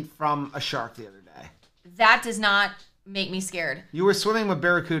 3 feet from a shark the other day. That does not make me scared. You were swimming with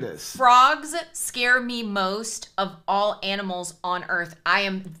barracudas. Frogs scare me most of all animals on earth. I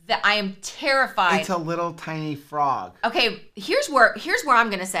am terrified. It's a little tiny frog. Okay, here's where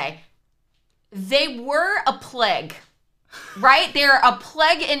I'm gonna say. They were a plague, right? They're a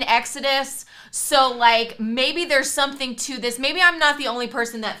plague in Exodus. So, like, maybe there's something to this. Maybe I'm not the only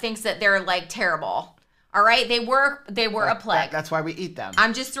person that thinks that they're, like, terrible. All right? They were a plague. That's why we eat them.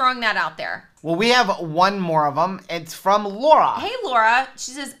 I'm just throwing that out there. Well, we have one more of them. It's from Laura. Hey, Laura.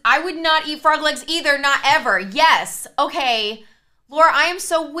 She says, I would not eat frog legs either, not ever. Yes. Okay. Laura, I am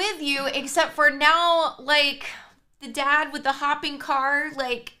so with you, except for now, like, the dad with the hopping car,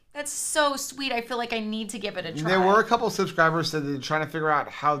 like... That's so sweet. I feel like I need to give it a try. There were a couple of subscribers that they're trying to figure out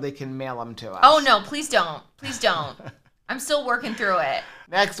how they can mail them to us. Oh, no. Please don't. Please don't. I'm still working through it.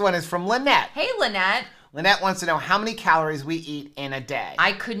 Next one is from Lynette. Hey, Lynette. Lynette wants to know how many calories we eat in a day.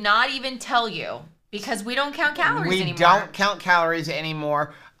 I could not even tell you because we don't count calories anymore. We don't count calories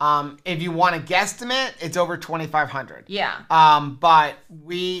anymore. If you want to guesstimate, it's over 2,500. Yeah. But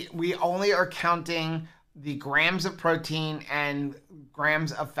we only are counting the grams of protein and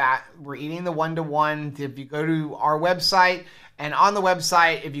grams of fat. We're eating the 1-to-1. If you go to our website, and on the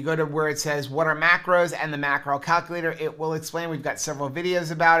website, if you go to where it says what are macros and the macro calculator, it will explain. We've got several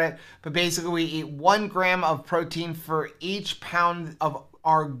videos about it. But basically, we eat 1 gram of protein for each pound of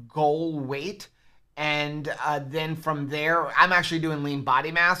our goal weight. And then from there, I'm actually doing lean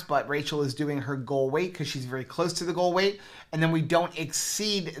body mass, but Rachel is doing her goal weight because she's very close to the goal weight. And then we don't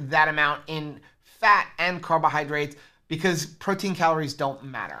exceed that amount in fat and carbohydrates because protein calories don't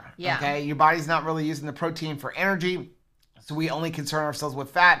matter. Yeah. Okay. Your body's not really using the protein for energy. So we only concern ourselves with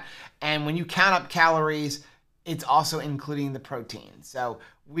fat. And when you count up calories, it's also including the protein. So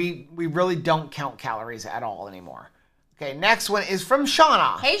we really don't count calories at all anymore. Okay, next one is from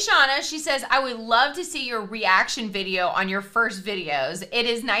Shauna. Hey, Shauna. She says, I would love to see your reaction video on your first videos. It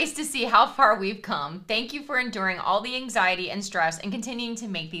is nice to see how far we've come. Thank you for enduring all the anxiety and stress and continuing to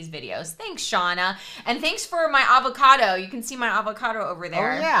make these videos. Thanks, Shauna. And thanks for my avocado. You can see my avocado over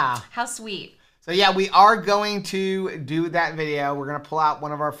there. Oh, yeah. How sweet. So, yeah, we are going to do that video. We're going to pull out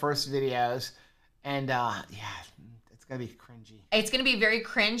one of our first videos. And, yeah, it's going to be cringy. It's going to be very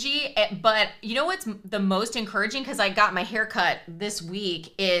cringy, but you know what's the most encouraging, because I got my hair cut this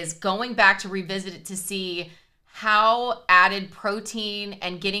week, is going back to revisit it to see how added protein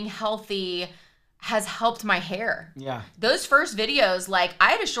and getting healthy has helped my hair. Yeah. Those first videos, like,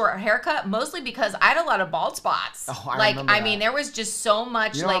 I had a short haircut mostly because I had a lot of bald spots. Oh, I remember that. mean, there was just so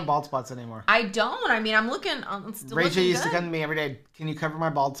much. You don't have bald spots anymore. I don't. I mean, I'm looking. I'm still Rachel used good. to come to me every day. Can you cover my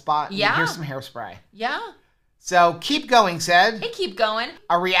bald spot? Yeah. Here's some hairspray. Yeah. So keep going, said. Hey, keep going.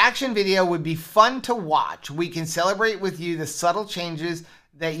 A reaction video would be fun to watch. We can celebrate with you the subtle changes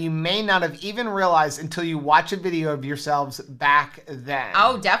that you may not have even realized until you watch a video of yourselves back then.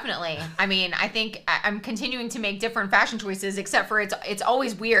 Oh, definitely. I mean, I think I'm continuing to make different fashion choices, except for it's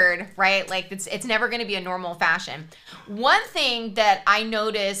always weird, right? Like it's never going to be a normal fashion. One thing that I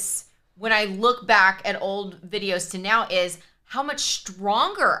notice when I look back at old videos to now is how much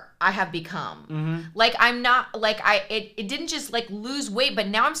stronger I have become. Mm-hmm. Like I'm not like it didn't just like lose weight, but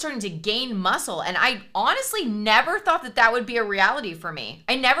now I'm starting to gain muscle. And I honestly never thought that would be a reality for me.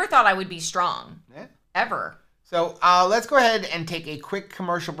 I never thought I would be strong. Yeah. Ever. So let's go ahead and take a quick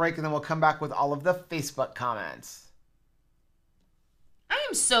commercial break, and then we'll come back with all of the Facebook comments. I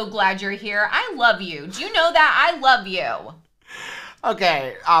am so glad you're here. I love you. Do you know that? I love you.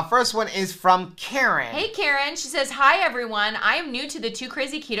 Okay, first one is from Karen. Hey, Karen. She says, hi, everyone. I am new to the Two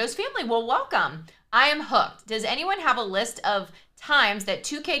Crazy Ketos family. Well, welcome. I am hooked. Does anyone have a list of times that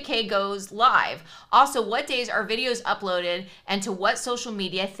 2KK goes live? Also, what days are videos uploaded and to what social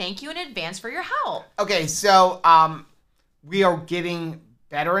media? Thank you in advance for your help. Okay, so we are getting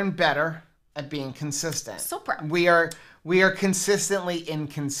better and better at being consistent. So proud. We are consistently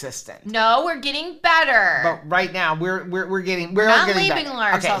inconsistent. No, we're getting better. But right now we're getting not getting labeling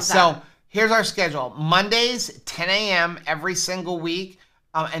better. ourselves Okay, so up. here's our schedule. Mondays, 10 a.m. every single week.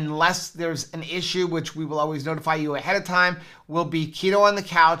 Unless there's an issue, which we will always notify you ahead of time, will be Keto on the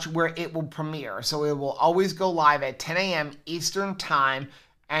Couch, where it will premiere. So it will always go live at 10 a.m. Eastern time,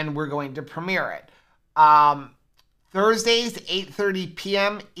 and we're going to premiere it. Thursdays, 8:30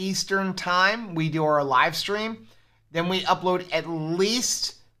 p.m. Eastern time, we do our live stream. Then we upload at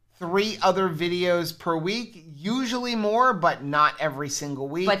least 3 other videos per week, usually more, but not every single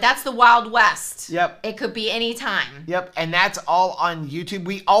week. But that's the Wild West. Yep. It could be any time. Yep, and that's all on YouTube.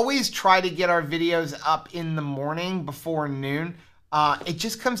 We always try to get our videos up in the morning before noon. It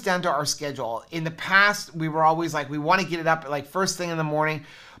just comes down to our schedule. In the past, we were always like, we want to get it up like first thing in the morning.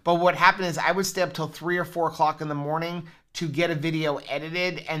 But what happened is I would stay up till 3 or 4 o'clock in the morning to get a video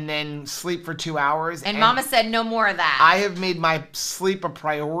edited and then sleep for 2 hours. And Mama said no more of that. I have made my sleep a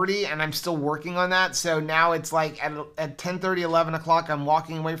priority, and I'm still working on that. So now it's like at 10:30, 11 o'clock, I'm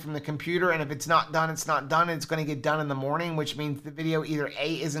walking away from the computer, and if it's not done, it's not done. It's going to get done in the morning, which means the video either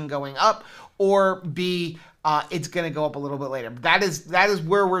A, isn't going up, or B, it's going to go up a little bit later. That is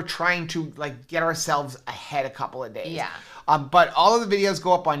where we're trying to like get ourselves ahead a couple of days. Yeah. But all of the videos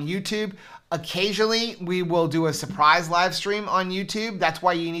go up on YouTube. Occasionally, we will do a surprise live stream on YouTube. That's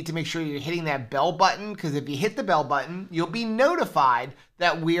why you need to make sure you're hitting that bell button, because if you hit the bell button, you'll be notified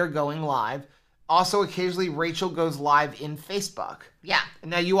that we are going live. Also, occasionally, Rachel goes live in Facebook. Yeah.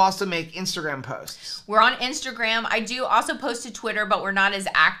 And now you also make Instagram posts. We're on Instagram. I do also post to Twitter, but we're not as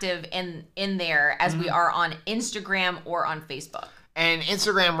active in there as we are on Instagram or on Facebook. And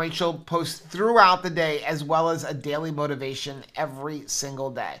Instagram, Rachel posts throughout the day as well as a daily motivation every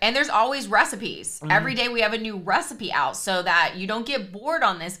single day. And there's always recipes. Every day we have a new recipe out so that you don't get bored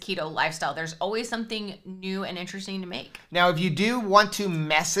on this keto lifestyle. There's always something new and interesting to make. Now, if you do want to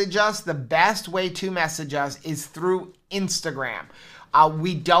message us, the best way to message us is through Instagram.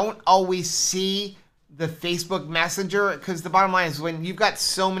 We don't always see the Facebook Messenger, because the bottom line is when you've got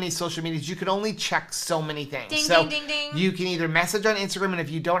so many social medias, you can only check so many things. Ding, so ding, ding, ding. You can either message on Instagram, and if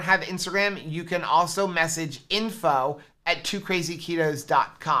you don't have Instagram, you can also message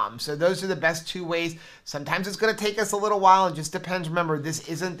info@twocrazyketos.com. So those are the best two ways. Sometimes it's going to take us a little while. It just depends. Remember, this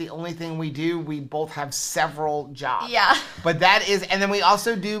isn't the only thing we do. We both have several jobs. Yeah. But that is, and then we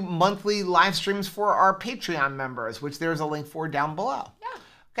also do monthly live streams for our Patreon members, which there's a link for down below. Yeah.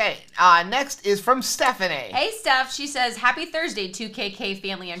 Okay, next is from Stephanie. Hey, Steph. She says, happy Thursday, 2KK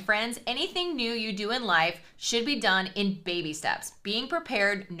family and friends. Anything new you do in life should be done in baby steps. Being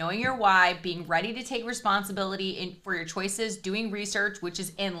prepared, knowing your why, being ready to take responsibility for your choices, doing research, which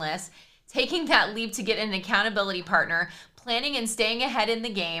is endless, taking that leap to get an accountability partner, planning and staying ahead in the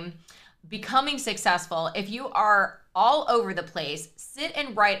game, becoming successful. If you are all over the place, sit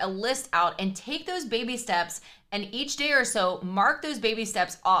and write a list out and take those baby steps, and each day or so, mark those baby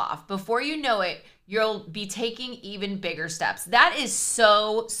steps off. Before you know it, you'll be taking even bigger steps. That is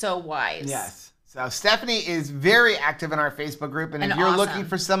so, so wise. Yes. So Stephanie is very active in our Facebook group, and if you're awesome. looking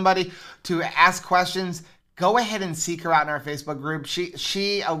for somebody to ask questions, go ahead and seek her out in our Facebook group.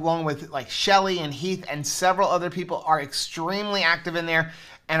 She along with like Shelly and Heath and several other people, are extremely active in there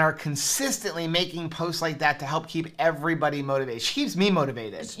and are consistently making posts like that to help keep everybody motivated. She keeps me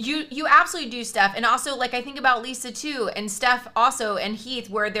motivated. You absolutely do, Steph. And also, like, I think about Lisa too, and Steph also, and Heath,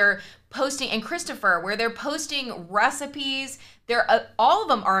 where they're posting, and Christopher, where they're posting recipes. They're all of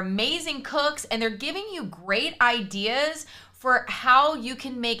them are amazing cooks, and they're giving you great ideas for how you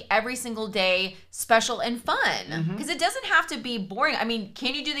can make every single day special and fun. Because it doesn't have to be boring. I mean,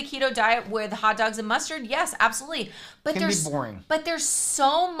 can you do the keto diet with hot dogs and mustard? Yes, absolutely. But Can be boring. But there's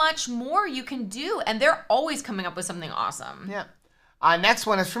so much more you can do, and they're always coming up with something awesome. Yeah. Next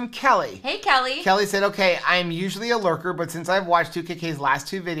one is from Kelly. Hey, Kelly. Kelly said, okay, I'm usually a lurker, but since I've watched 2KK's last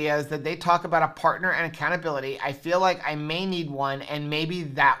two videos that they talk about a partner and accountability, I feel like I may need one, and maybe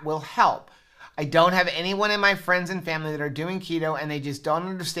that will help. I don't have anyone in my friends and family that are doing keto, and they just don't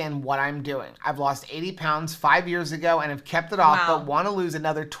understand what I'm doing. I've lost 80 pounds 5 years ago and have kept it off, but want to lose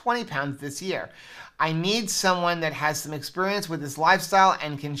another 20 pounds this year. I need someone that has some experience with this lifestyle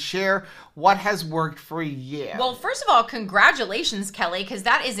and can share what has worked for you. Well, first of all, congratulations, Kelly, because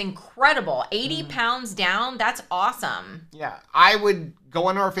that is incredible. 80 pounds down, that's awesome. Yeah, I would go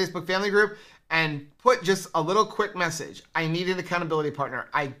into our Facebook family group and put just a little quick message. I need an accountability partner.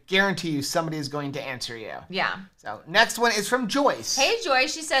 I guarantee you somebody is going to answer you. Yeah. So next one is from Joyce. Hey,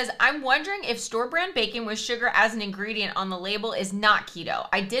 Joyce. She says, I'm wondering if store-brand bacon with sugar as an ingredient on the label is not keto.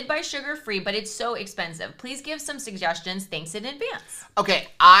 I did buy sugar-free, but it's so expensive. Please give some suggestions. Thanks in advance. Okay,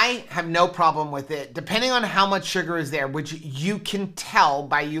 I have no problem with it. Depending on how much sugar is there, which you can tell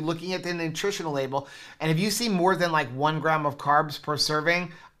by you looking at the nutritional label, and if you see more than like 1 gram of carbs per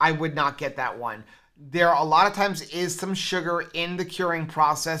serving, I would not get that one. There a lot of times is some sugar in the curing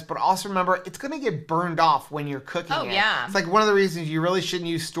process, but also remember, it's going to get burned off when you're cooking it. Yeah. It's like one of the reasons you really shouldn't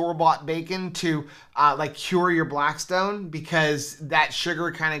use store-bought bacon to like cure your Blackstone, because that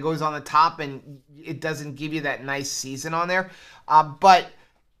sugar kind of goes on the top and it doesn't give you that nice season on there. But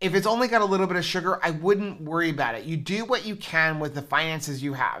if it's only got a little bit of sugar, I wouldn't worry about it. You do what you can with the finances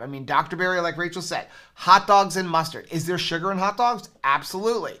you have. I mean, Dr. Berry, like Rachel said, hot dogs and mustard. Is there sugar in hot dogs?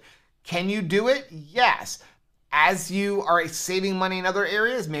 Absolutely. Can you do it? Yes. As you are saving money in other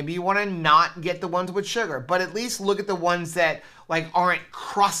areas, maybe you want to not get the ones with sugar, but at least look at the ones that like aren't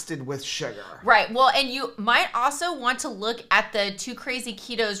crusted with sugar. Right. Well, and you might also want to look at the 2 Crazy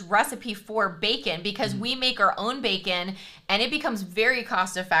Ketos recipe for bacon, because we make our own bacon and it becomes very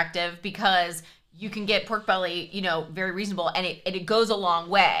cost effective because you can get pork belly, you know, very reasonable, and it goes a long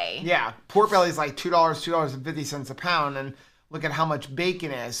way. Yeah. Pork belly is like $2.50 a pound, and look at how much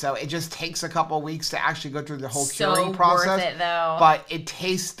bacon is. So it just takes a couple of weeks to actually go through the whole curing process. So worth it, though. But it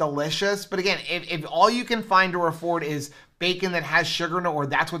tastes delicious. But again, if all you can find or afford is bacon that has sugar in it, or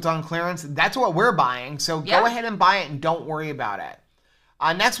that's what's on clearance, that's what we're buying. So go ahead and buy it and don't worry about it.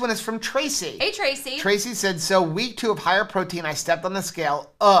 Next one is from Tracy. Hey, Tracy. Tracy said, so week 2 of higher protein, I stepped on the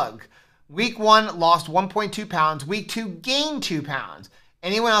scale. Ugh. Week 1, lost 1.2 pounds. Week 2, gained 2 pounds.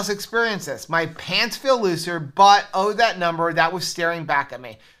 Anyone else experience this? My pants feel looser, but oh, that number, that was staring back at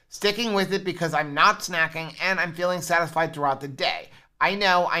me. Sticking with it because I'm not snacking and I'm feeling satisfied throughout the day. I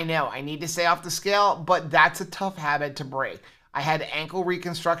know, I need to stay off the scale, but that's a tough habit to break. I had ankle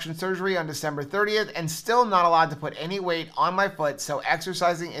reconstruction surgery on December 30th and still not allowed to put any weight on my foot, so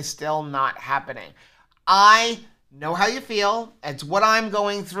exercising is still not happening. I know how you feel. It's what I'm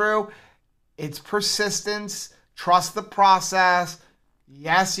going through. It's persistence. Trust the process.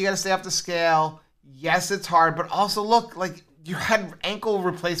 Yes, you got to stay off the scale. Yes, it's hard, but also look, like you had ankle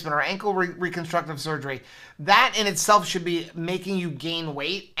replacement or ankle reconstructive surgery. That in itself should be making you gain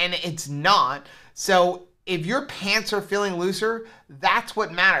weight, and it's not. So if your pants are feeling looser, that's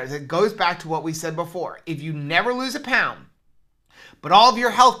what matters. It goes back to what we said before. If you never lose a pound, but all of your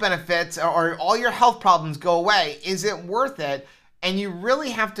health benefits or all your health problems go away, is it worth it? And you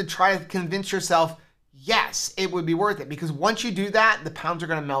really have to try to convince yourself, yes, it would be worth it. Because once you do that, the pounds are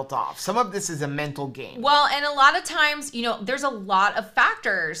going to melt off. Some of this is a mental game. Well, and a lot of times, you know, there's a lot of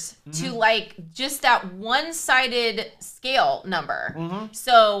factors to like just that one-sided scale number.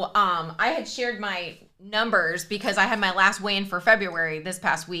 So I had shared my numbers because I had my last weigh-in for February this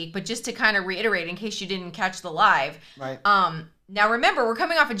past week. But just to kind of reiterate, in case you didn't catch the live, right. Now remember, we're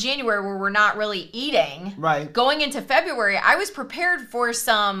coming off of January where we're not really eating. Right. Going into February, I was prepared for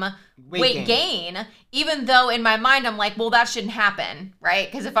some weight gain, even though in my mind I'm like, well, that shouldn't happen,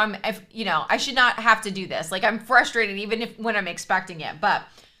 right? Because if you know, I should not have to do this. Like I'm frustrated even when I'm expecting it. But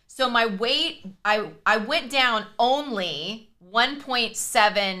so my weight, I went down only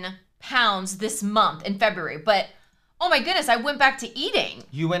 1.7 pounds this month in February, but oh my goodness, I went back to eating.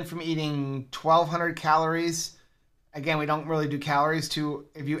 You went from eating 1,200 calories. Again, we don't really do calories to,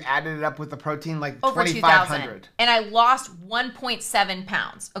 if you added it up with the protein, like over 2,500. And I lost 1.7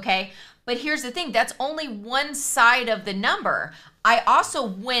 pounds, okay? But here's the thing, that's only one side of the number. I also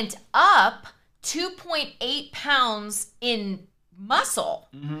went up 2.8 pounds in muscle,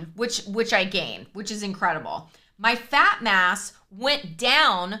 which I gained, which is incredible. My fat mass went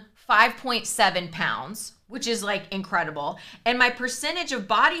down 5.7 pounds, which is like incredible. And my percentage of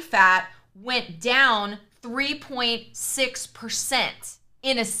body fat went down 3.6%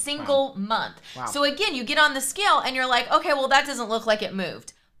 in a single month. Wow. So again, you get on the scale and you're like, okay, well, that doesn't look like it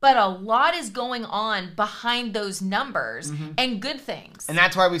moved. But a lot is going on behind those numbers and good things. And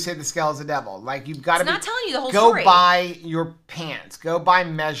that's why we say the scale is the devil. Like you've got to not telling you the whole story. Go buy your pants. Go buy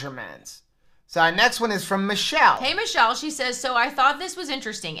measurements. So our next one is from Michelle. Hey, Michelle. She says, so I thought this was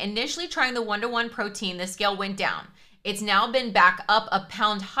interesting. Initially trying the 1-to-1 protein, the scale went down. It's now been back up a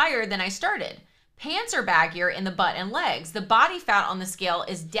pound higher than I started. Pants are baggier in the butt and legs. The body fat on the scale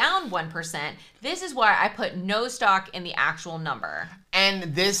is down 1%. This is why I put no stock in the actual number.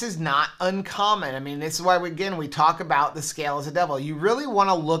 And this is not uncommon. I mean, this is why, we talk about the scale as a devil. You really want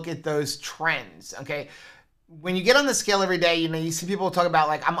to look at those trends, okay? When you get on the scale every day, you know, you see people talk about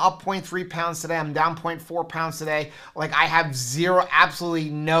like, I'm up 0.3 pounds today, I'm down 0.4 pounds today. Like I have absolutely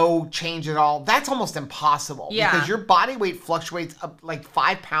no change at all. That's almost impossible because your body weight fluctuates up like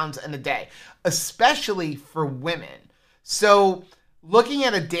 5 pounds in a day, especially for women. So looking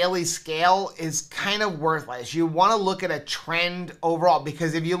at a daily scale is kind of worthless. You want to look at a trend overall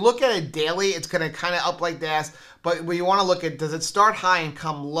because if you look at it daily, it's going to kind of up like this. But when you want to look at, does it start high and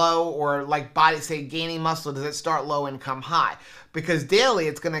come low, or like body, say gaining muscle, does it start low and come high? Because daily,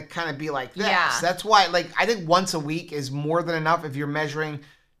 it's going to kind of be like this. Yeah. That's why, like, I think once a week is more than enough if you're measuring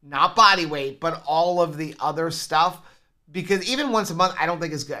not body weight, but all of the other stuff. Because even once a month, I don't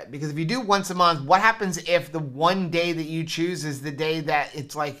think is good. Because if you do once a month, what happens if the one day that you choose is the day that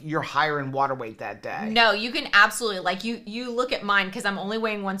it's like you're higher in water weight that day? No, you can absolutely, like you look at mine because I'm only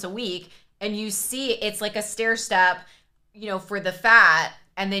weighing once a week. And you see it's like a stair step, you know, for the fat.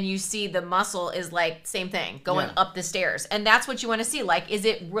 And then you see the muscle is like same thing, going up the stairs. And that's what you want to see. Like, is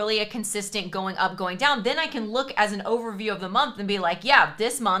it really a consistent going up, going down? Then I can look as an overview of the month and be like, yeah,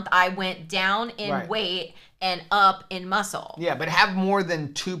 this month I went down in weight and up in muscle. Yeah, but have more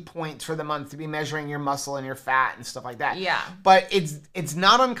than 2 points for the month to be measuring your muscle and your fat and stuff like that. Yeah. But it's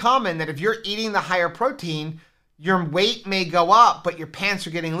not uncommon that if you're eating the higher protein, your weight may go up, but your pants are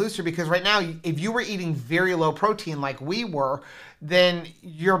getting looser because right now, if you were eating very low protein like we were, then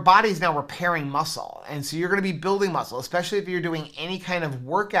your body's now repairing muscle. And so you're going to be building muscle, especially if you're doing any kind of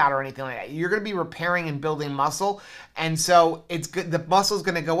workout or anything like that. You're going to be repairing and building muscle. And so it's good. The muscle's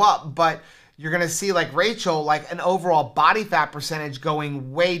going to go up, but you're going to see like Rachel, like an overall body fat percentage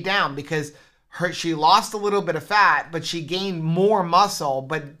going way down because she lost a little bit of fat, but she gained more muscle,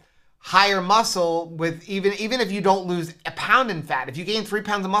 but higher muscle with even if you don't lose a pound in fat. If you gain 3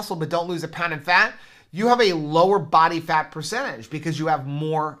 pounds of muscle but don't lose a pound in fat, you have a lower body fat percentage because you have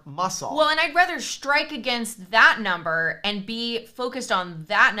more muscle. Well, and I'd rather strike against that number and be focused on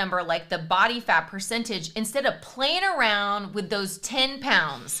that number, like the body fat percentage, instead of playing around with those 10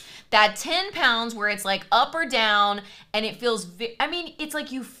 pounds That 10 pounds where it's like up or down and it feels, I mean, it's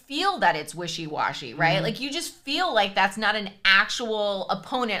like you feel that it's wishy-washy, right? Like you just feel like that's not an actual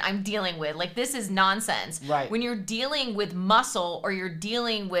opponent I'm dealing with. Like this is nonsense. Right. When you're dealing with muscle or you're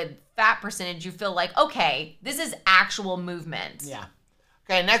dealing with fat percentage, you feel like, okay, this is actual movement. Yeah.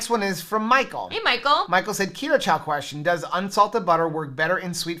 Okay, next one is from Michael. Hey, Michael. Michael said, Keto Chow question, does unsalted butter work better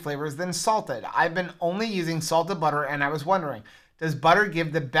in sweet flavors than salted? I've been only using salted butter and I was wondering, does butter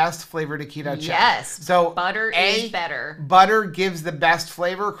give the best flavor to Keto Chow? Yes, so butter is better. Butter gives the best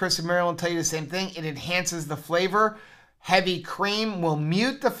flavor. Chris and Mary will tell you the same thing. It enhances the flavor. Heavy cream will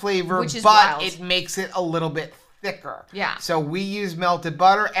mute the flavor, which is but wild. It makes it a little bit thicker. Yeah. So we use melted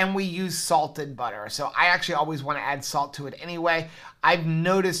butter and we use salted butter. So I actually always want to add salt to it anyway. I've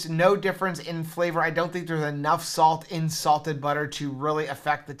noticed no difference in flavor. I don't think there's enough salt in salted butter to really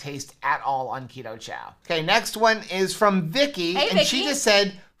affect the taste at all on Keto Chow. Okay, next one is from Vicky. Hey, and Vicky. She just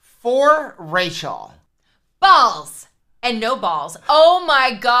said, for Rachel. Balls and no balls. Oh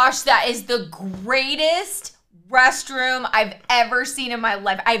my gosh, that is the greatest restroom I've ever seen in my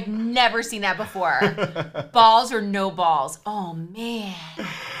life. I've never seen that before. Balls or no balls. Oh man.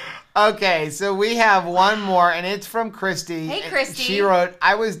 Okay, so we have one more, and it's from Christy. Hey, Christy. She wrote,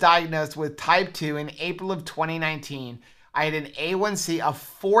 I was diagnosed with type 2 in April of 2019. I had an A1C of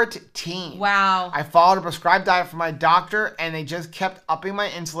 14. Wow. I followed a prescribed diet from my doctor, and they just kept upping my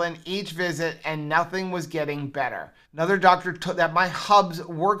insulin each visit, and nothing was getting better. Another doctor that my hubs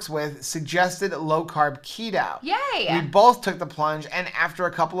works with suggested low-carb keto. Yay. We both took the plunge, and after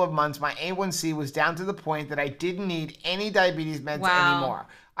a couple of months, my A1C was down to the point that I didn't need any diabetes meds anymore.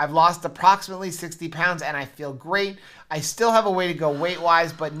 I've lost approximately 60 pounds and I feel great. I still have a way to go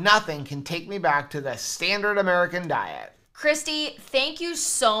weight-wise, but nothing can take me back to the standard American diet. Christy, thank you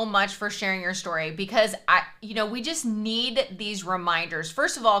so much for sharing your story because we just need these reminders.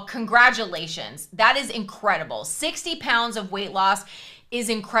 First of all, congratulations. That is incredible. 60 pounds of weight loss is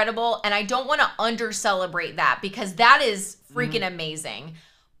incredible. And I don't want to under-celebrate that because that is freaking amazing.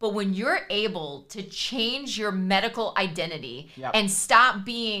 But when you're able to change your medical identity and stop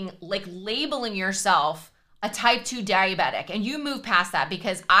being like labeling yourself a type 2 diabetic and you move past that,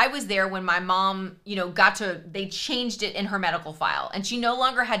 because I was there when my mom, they changed it in her medical file and she no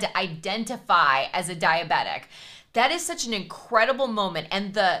longer had to identify as a diabetic. That is such an incredible moment.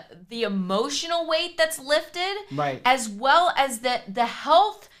 And the emotional weight that's lifted, as well as the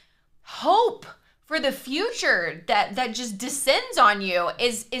health hope for the future that just descends on you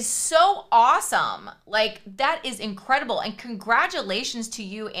is so awesome. Like, that is incredible. And congratulations to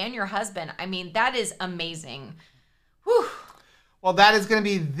you and your husband. I mean, that is amazing. Whew. Well, that is going to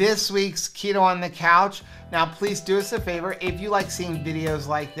be this week's Keto on the Couch. Now, please do us a favor. If you like seeing videos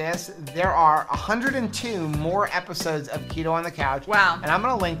like this, there are 102 more episodes of Keto on the Couch. Wow. And I'm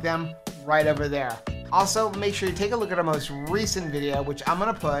going to link them right over there. Also, make sure you take a look at our most recent video, which I'm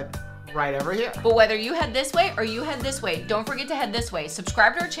going to put right over here. But whether you head this way or you head this way, don't forget to head this way.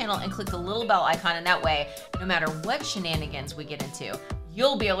 Subscribe to our channel and click the little bell icon, and that way, no matter what shenanigans we get into,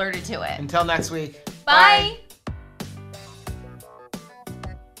 you'll be alerted to it. Until next week. Bye.